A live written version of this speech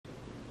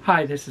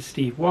Hi, this is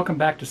Steve. Welcome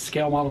back to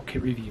Scale Model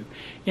Kit Review.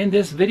 In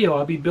this video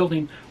I'll be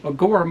building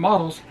Agora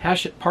Models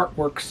Hachette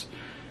Partworks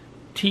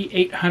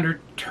T-800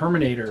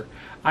 Terminator.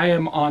 I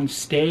am on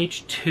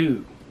stage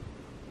 2.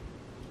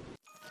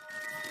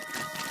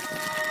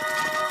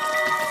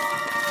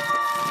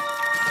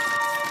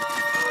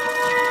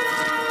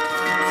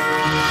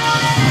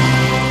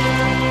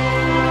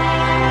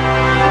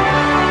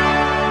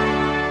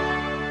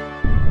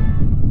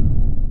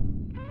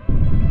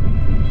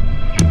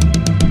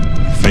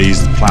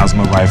 Phased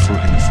plasma rifle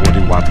in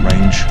 40-watt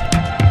range.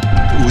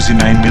 The Uzi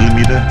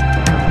 9mm.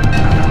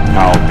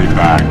 I'll be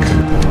back.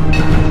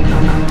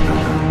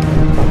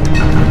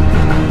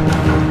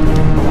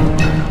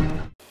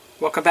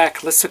 Welcome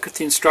back. Let's look at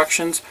the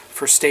instructions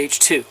for stage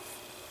 2.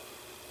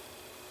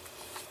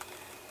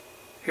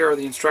 Here are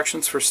the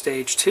instructions for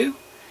stage 2,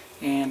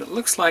 and it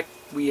looks like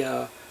we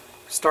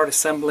start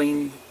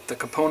assembling the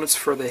components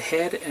for the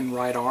head and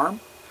right arm.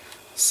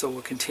 So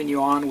we'll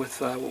continue on with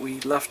what we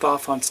left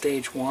off on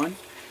stage 1.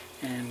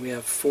 And we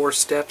have 4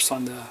 steps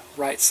on the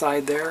right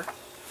side there,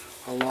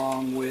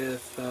 along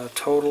with a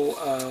total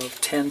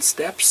of 10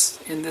 steps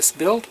in this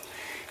build.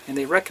 And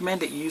they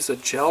recommend that you use a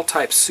gel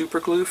type super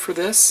glue for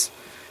this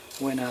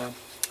when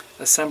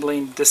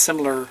assembling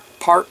dissimilar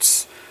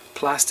parts,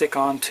 plastic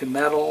onto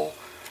metal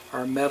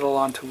or metal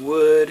onto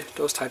wood,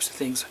 those types of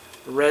things,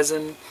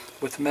 resin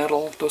with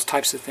metal, those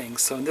types of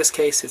things. So in this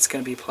case it's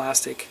going to be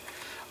plastic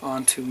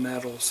onto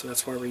metal, so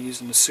that's why we're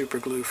using the super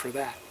glue for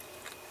that.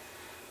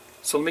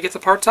 So let me get the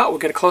parts out, we'll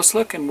get a close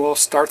look, and we'll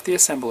start the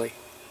assembly.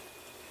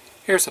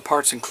 Here's the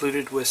parts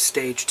included with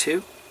stage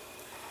 2,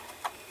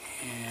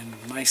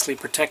 and nicely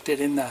protected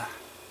in the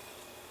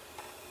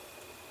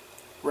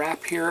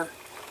wrap here.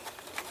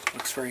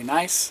 Looks very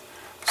nice.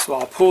 So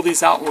I'll pull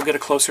these out and we'll get a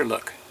closer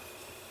look.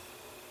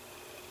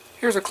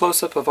 Here's a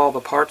close-up of all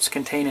the parts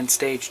contained in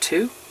stage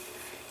 2,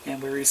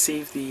 and we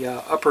received the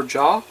upper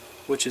jaw,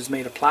 which is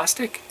made of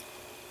plastic.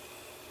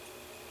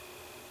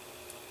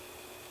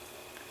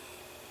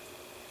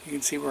 You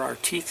can see where our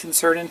teeth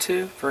insert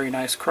into, very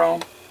nice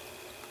chrome.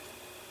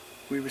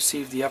 We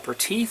received the upper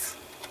teeth,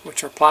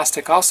 which are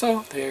plastic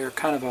also. They're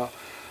kind of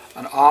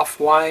an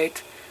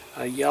off-white,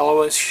 a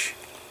yellowish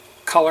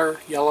color,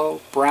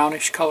 yellow,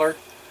 brownish color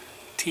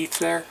teeth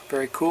there,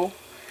 very cool.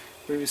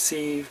 We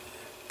received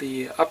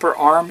the upper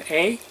arm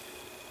A,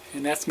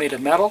 and that's made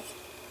of metal,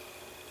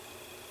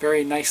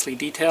 very nicely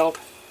detailed.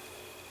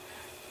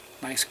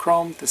 Nice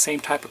chrome, the same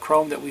type of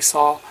chrome that we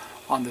saw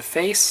on the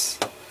face.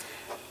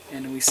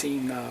 And we've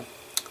seen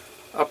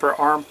upper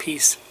arm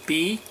piece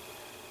B,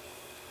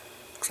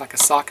 looks like a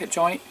socket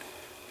joint,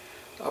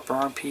 upper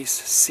arm piece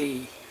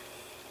C.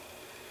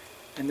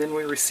 And then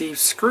we received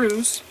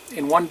screws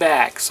in one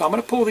bag. So I'm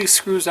going to pull these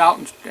screws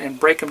out and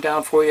break them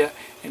down for you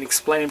and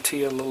explain them to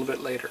you a little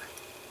bit later.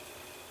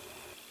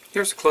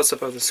 Here's a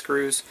close-up of the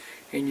screws,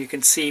 and you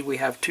can see we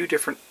have 2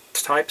 different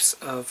types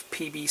of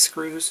PB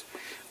screws.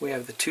 We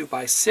have the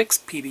 2x6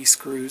 PB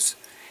screws,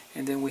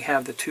 and then we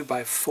have the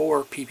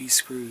 2x4 PB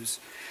screws.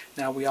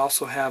 Now we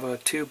also have a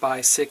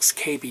 2x6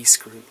 KB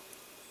screw.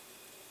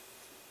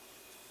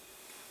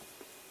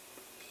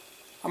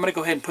 I'm going to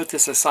go ahead and put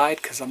this aside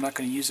because I'm not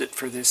going to use it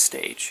for this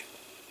stage.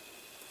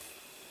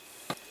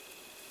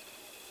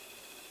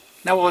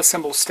 Now we'll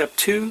assemble step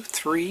 2,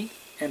 3,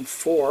 and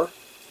 4.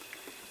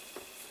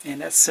 And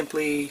that's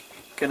simply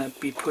going to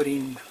be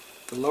putting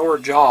the lower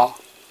jaw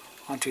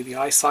onto the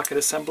eye socket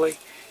assembly.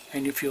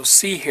 And if you'll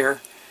see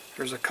here,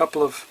 there's a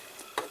couple of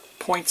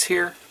points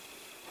here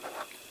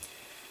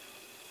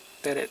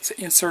that it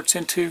inserts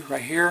into,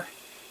 right here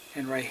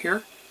and right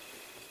here.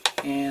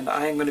 And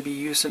I'm going to be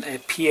using a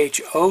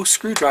PHO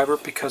screwdriver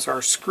because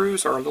our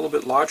screws are a little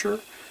bit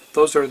larger.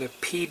 Those are the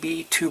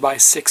PB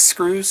 2x6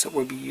 screws that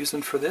we'll be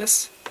using for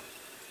this.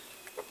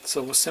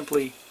 So we'll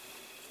simply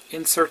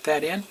insert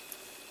that in,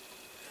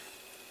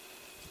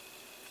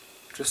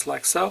 just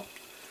like so.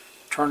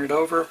 Turn it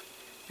over,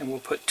 and we'll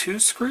put 2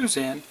 screws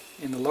in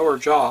the lower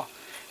jaw.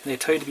 And they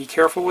tell you to be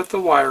careful with the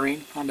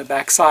wiring on the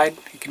back side.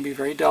 It can be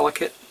very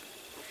delicate.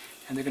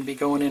 And they're going to be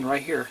going in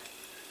right here.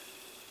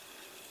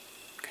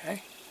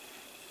 Okay.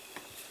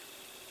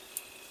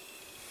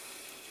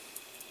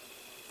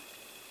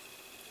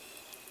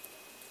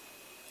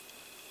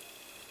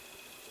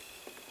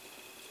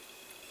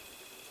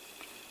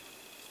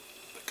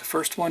 Put the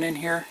first one in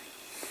here.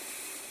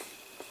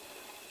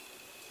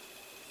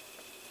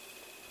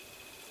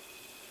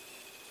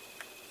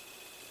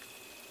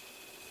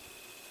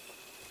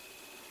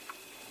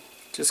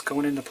 Just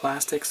going into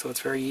plastic, so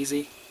it's very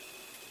easy.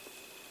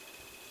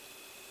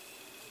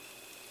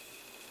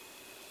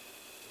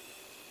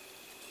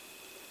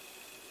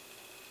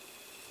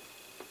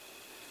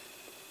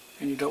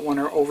 And you don't want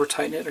to over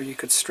tighten it, or you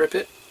could strip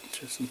it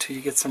just until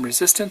you get some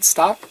resistance.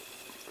 Stop.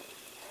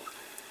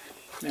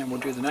 And we'll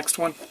do the next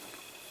one.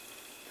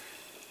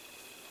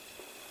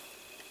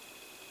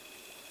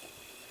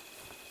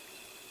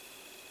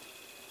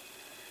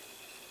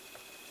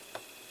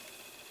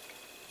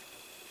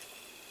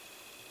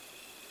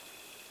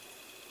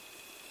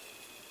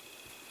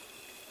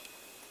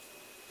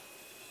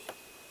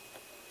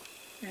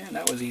 And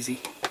that was easy.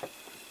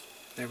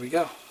 There we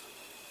go.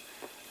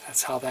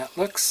 That's how that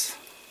looks.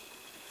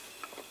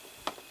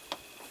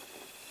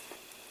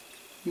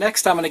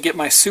 Next I'm going to get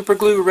my super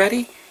glue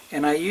ready,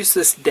 and I use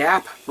this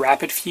DAP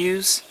Rapid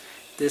Fuse.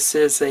 This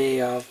is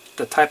the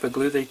type of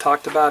glue they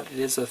talked about. It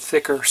is a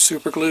thicker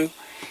super glue,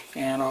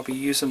 and I'll be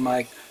using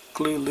my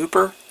glue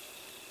looper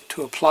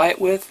to apply it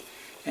with,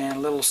 and a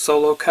little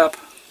solo cup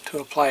to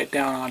apply it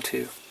down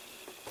onto.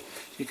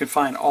 You can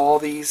find all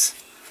these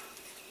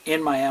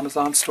in my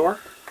Amazon store.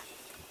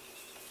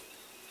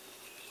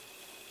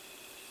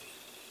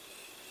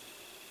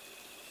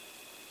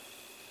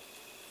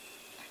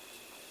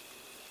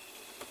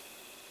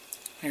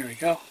 There we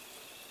go.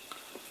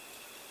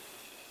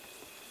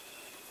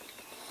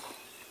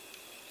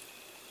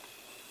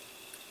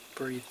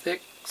 Pretty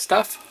thick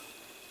stuff.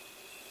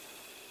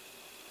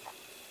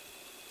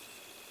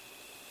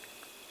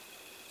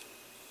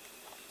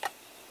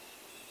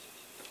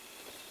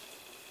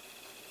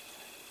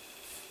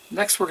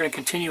 Next we're going to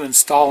continue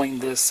installing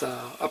this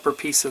upper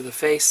piece of the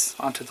face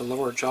onto the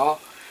lower jaw,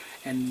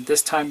 and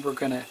this time we're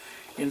going to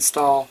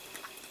install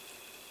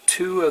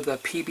 2 of the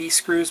PB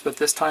screws, but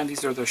this time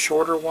these are the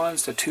shorter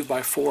ones, the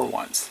 2x4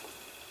 ones.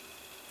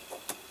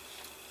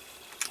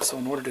 So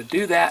in order to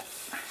do that,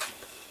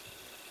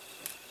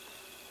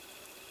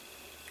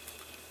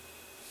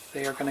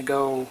 they are going to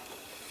go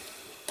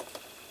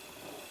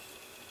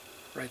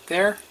right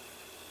there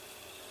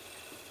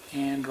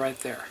and right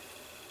there.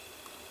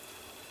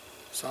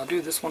 So I'll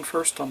do this one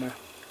first on the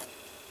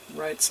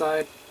right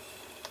side.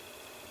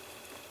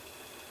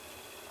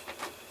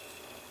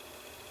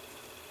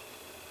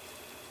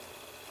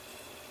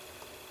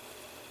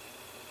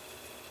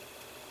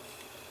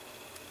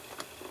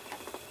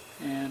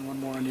 And one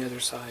more on the other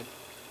side.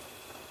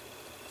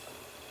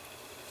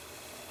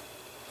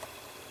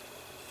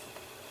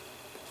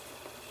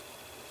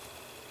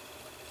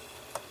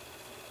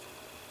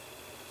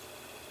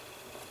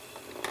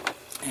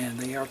 And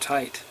they are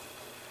tight.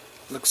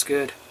 Looks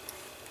good.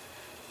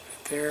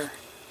 Right there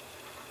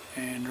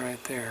and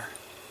right there.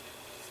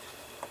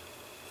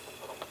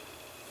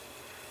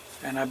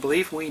 And I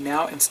believe we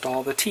now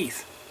install the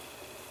teeth.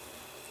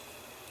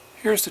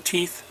 Here's the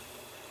teeth,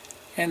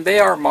 and they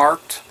are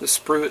marked. The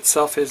sprue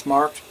itself is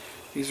marked.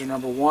 These are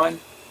number 1,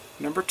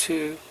 number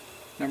 2,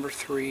 number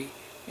 3,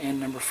 and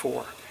number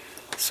 4.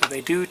 So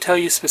they do tell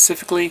you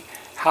specifically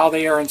how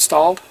they are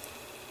installed,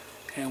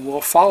 and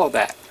we'll follow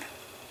that.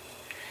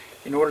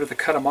 In order to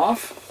cut them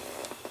off,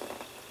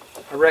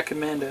 I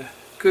recommend a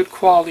good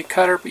quality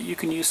cutter, but you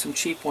can use some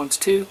cheap ones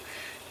too.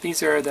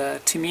 These are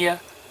the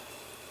Tamiya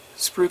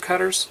sprue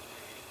cutters,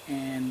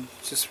 and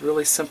just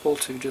really simple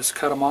to just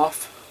cut them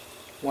off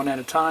one at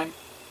a time.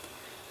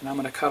 And I'm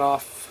going to cut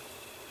off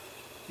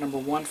number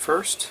 1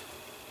 first.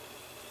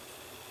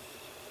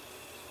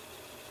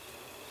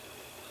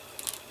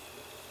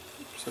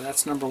 So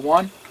that's number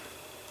 1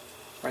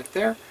 right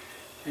there,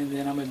 and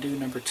then I'm going to do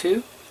number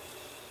 2.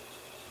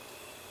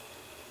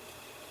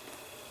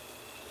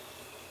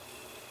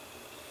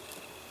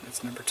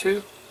 That's number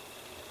 2.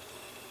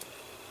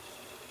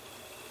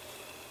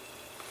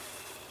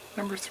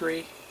 Number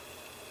 3.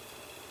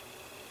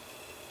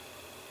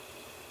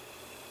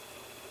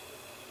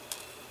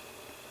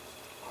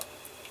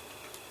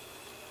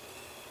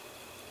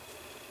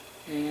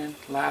 And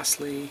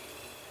lastly,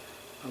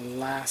 the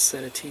last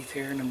set of teeth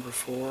here, number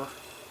 4.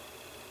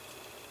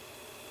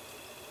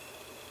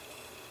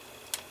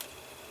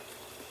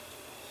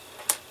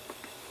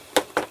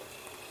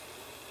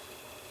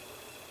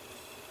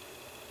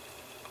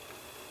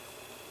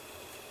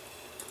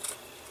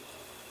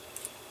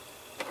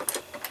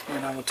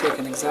 And I will take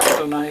an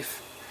X-Acto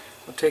knife.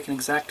 I'll take an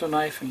X-Acto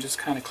knife and just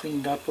kind of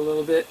clean it up a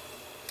little bit.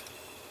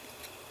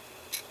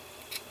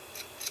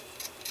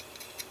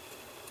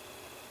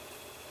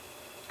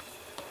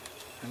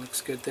 That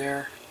looks good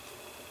there.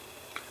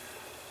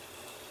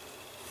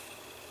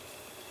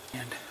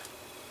 And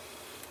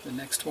the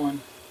next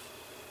one.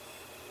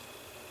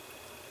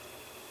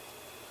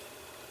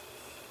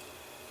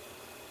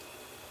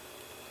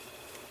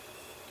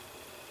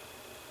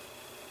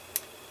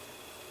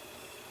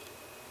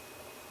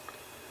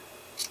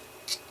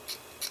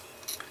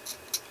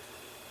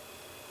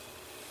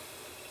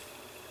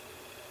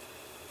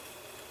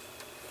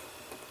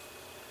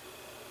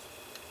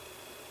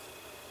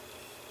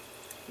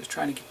 Just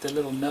trying to get the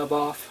little nub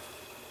off.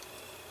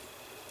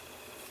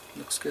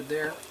 Looks good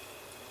there.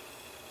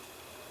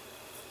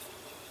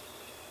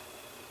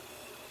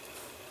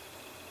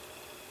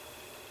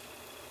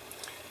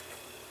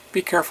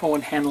 Be careful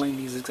when handling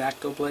these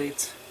X-Acto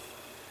blades.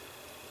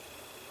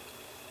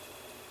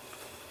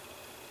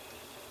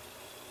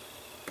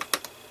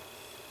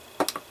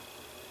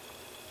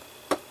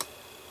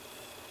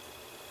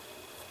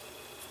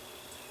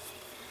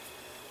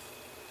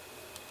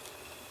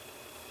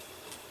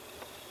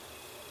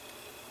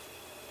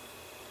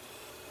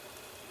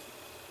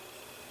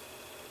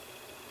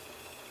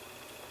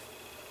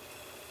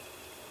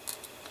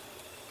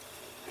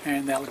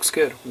 And that looks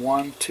good.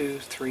 1, 2,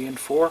 3, and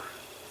 4.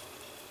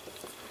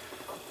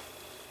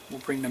 We'll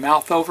bring the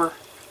mouth over.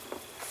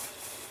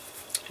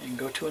 and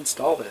go to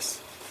install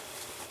this.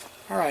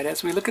 Alright,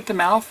 as we look at the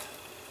mouth,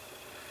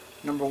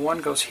 number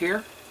 1 goes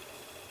here,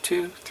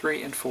 2,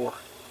 3, and 4.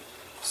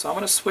 So I'm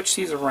going to switch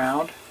these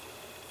around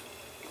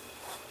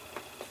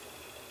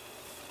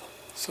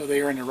so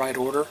they are in the right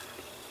order.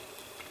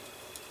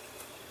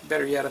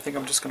 Better yet, I think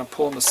I'm just going to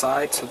pull them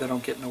aside so they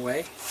don't get in the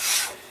way.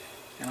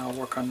 And I'll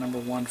work on number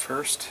 1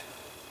 first.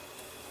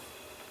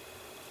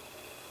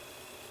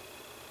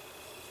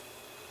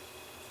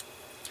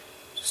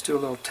 Just do a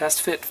little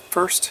test fit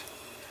first,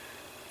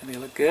 and they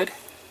look good.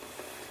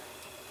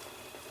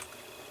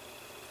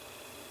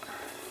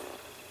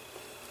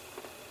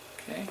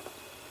 Okay.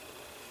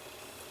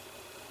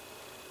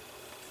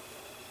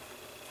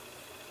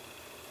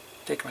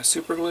 Take my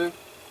super glue.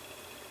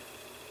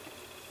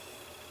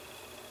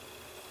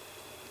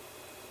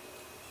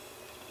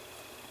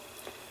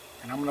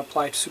 And I'm going to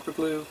apply super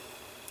glue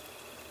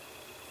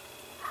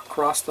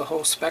across the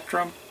whole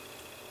spectrum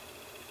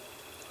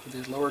of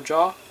his lower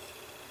jaw. I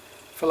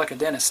feel like a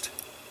dentist.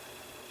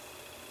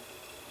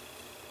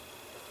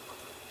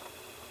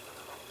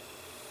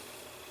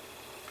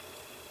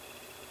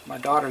 My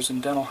daughter's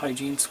in dental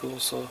hygiene school,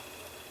 so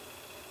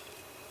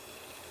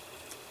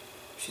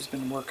she's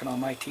been working on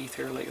my teeth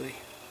here lately.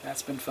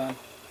 That's been fun.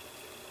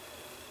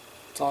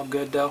 It's all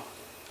good though.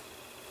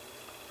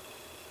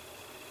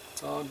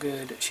 It's all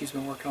good. She's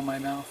been working on my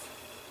mouth.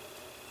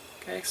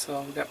 Okay,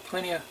 so we've got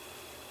plenty of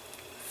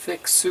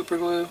thick super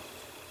glue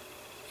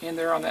in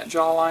there on that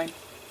jawline.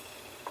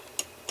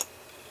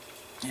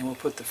 And we'll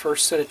put the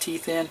first set of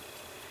teeth in.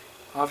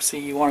 Obviously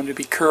you want them to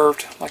be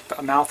curved like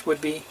a mouth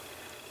would be.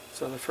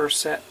 So the first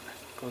set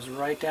goes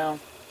right down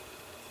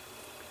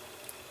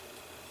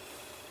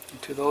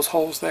into those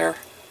holes there.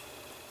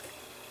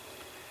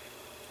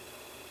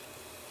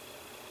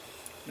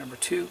 Number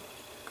 2,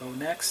 go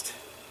next.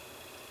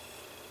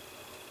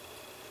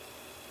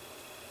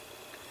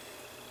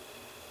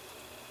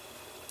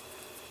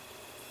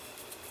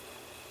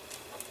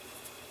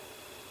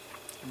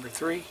 Number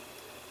 3,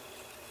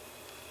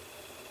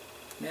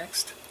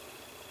 next.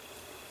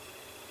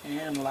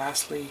 And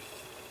lastly,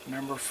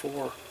 number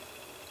 4.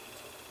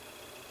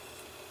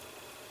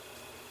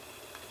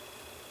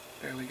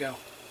 There we go.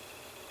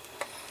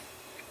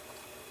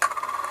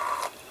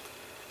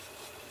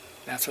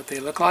 That's what they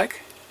look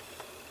like.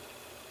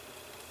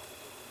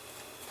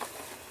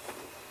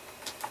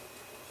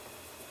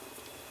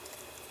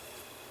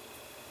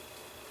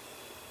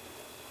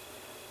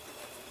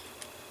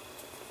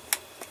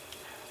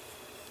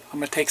 I'm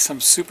going to take some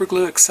super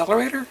glue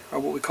accelerator, or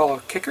what we call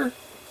a kicker,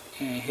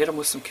 and hit them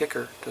with some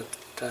kicker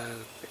to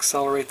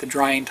accelerate the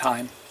drying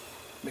time,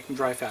 make them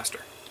dry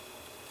faster.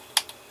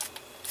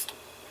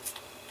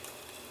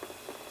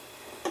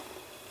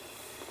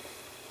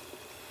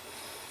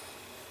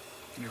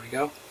 There we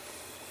go.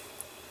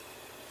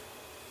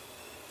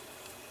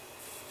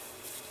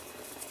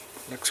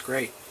 Looks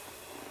great.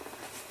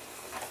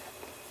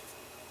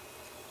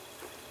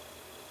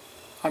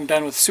 I'm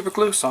done with super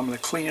glue, so I'm going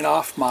to clean it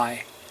off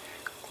my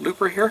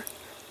looper here.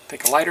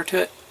 Take a lighter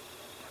to it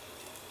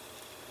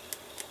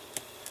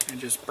and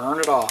just burn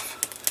it off.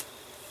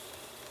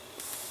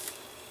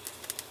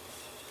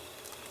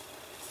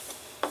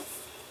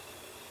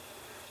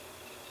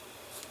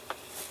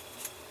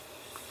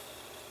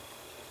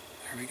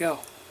 There we go.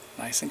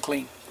 Nice and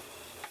clean.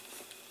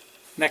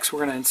 Next we're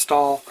going to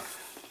install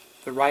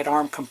the right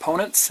arm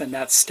components, and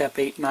that's step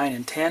 8, 9,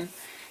 and 10.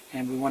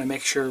 And we want to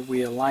make sure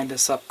we align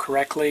this up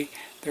correctly.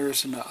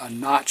 There's a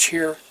notch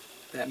here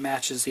that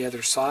matches the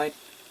other side,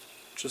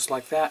 just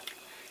like that.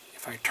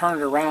 If I turn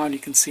it around, you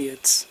can see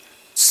it's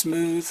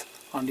smooth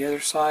on the other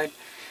side.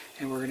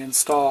 And we're going to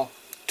install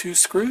 2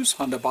 screws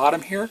on the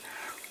bottom here.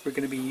 We're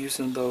going to be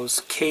using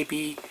those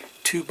KB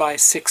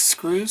 2x6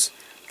 screws.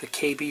 The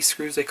KB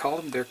screws, they call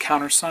them. They're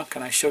countersunk,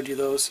 and I showed you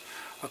those,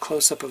 a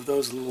close-up of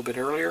those a little bit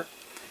earlier.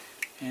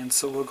 And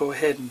so we'll go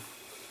ahead and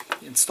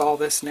install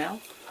this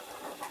now.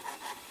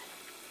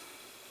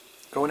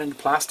 Going into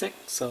plastic,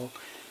 so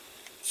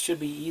it should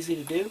be easy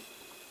to do.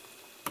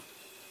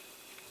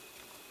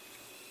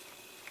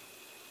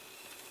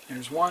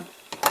 There's one.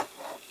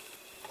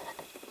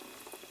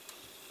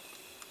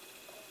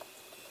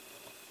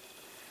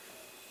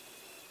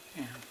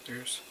 And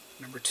there's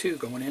number 2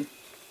 going in.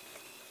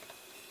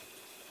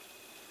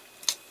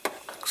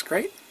 Looks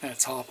great.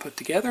 That's all put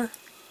together.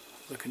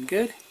 Looking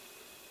good.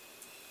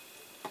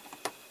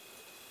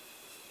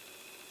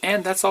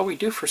 And that's all we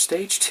do for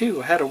stage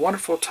 2. I had a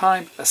wonderful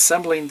time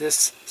assembling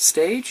this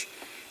stage,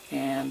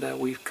 and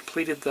we've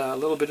completed a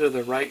little bit of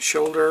the right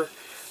shoulder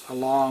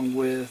along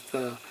with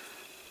the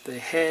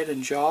head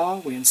and jaw.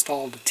 We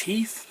installed the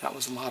teeth. That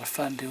was a lot of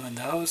fun doing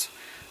those.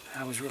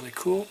 That was really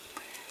cool.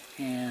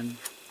 And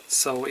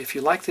so if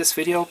you like this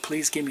video,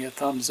 please give me a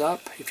thumbs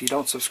up. If you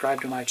don't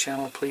subscribe to my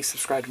channel, please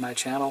subscribe to my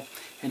channel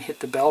and hit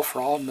the bell for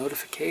all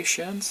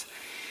notifications.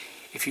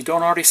 If you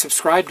don't already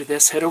subscribe to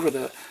this, head over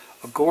to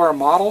Agora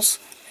Models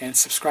and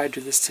subscribe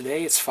to this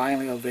today. It's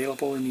finally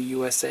available in the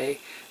USA.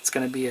 It's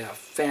going to be a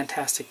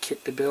fantastic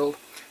kit to build,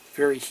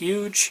 very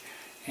huge,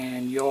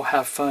 and you'll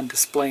have fun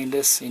displaying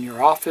this in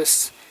your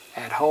office,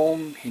 at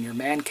home, in your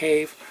man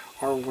cave,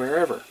 or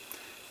wherever.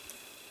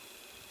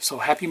 So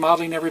happy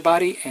modeling,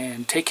 everybody,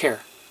 and take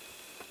care.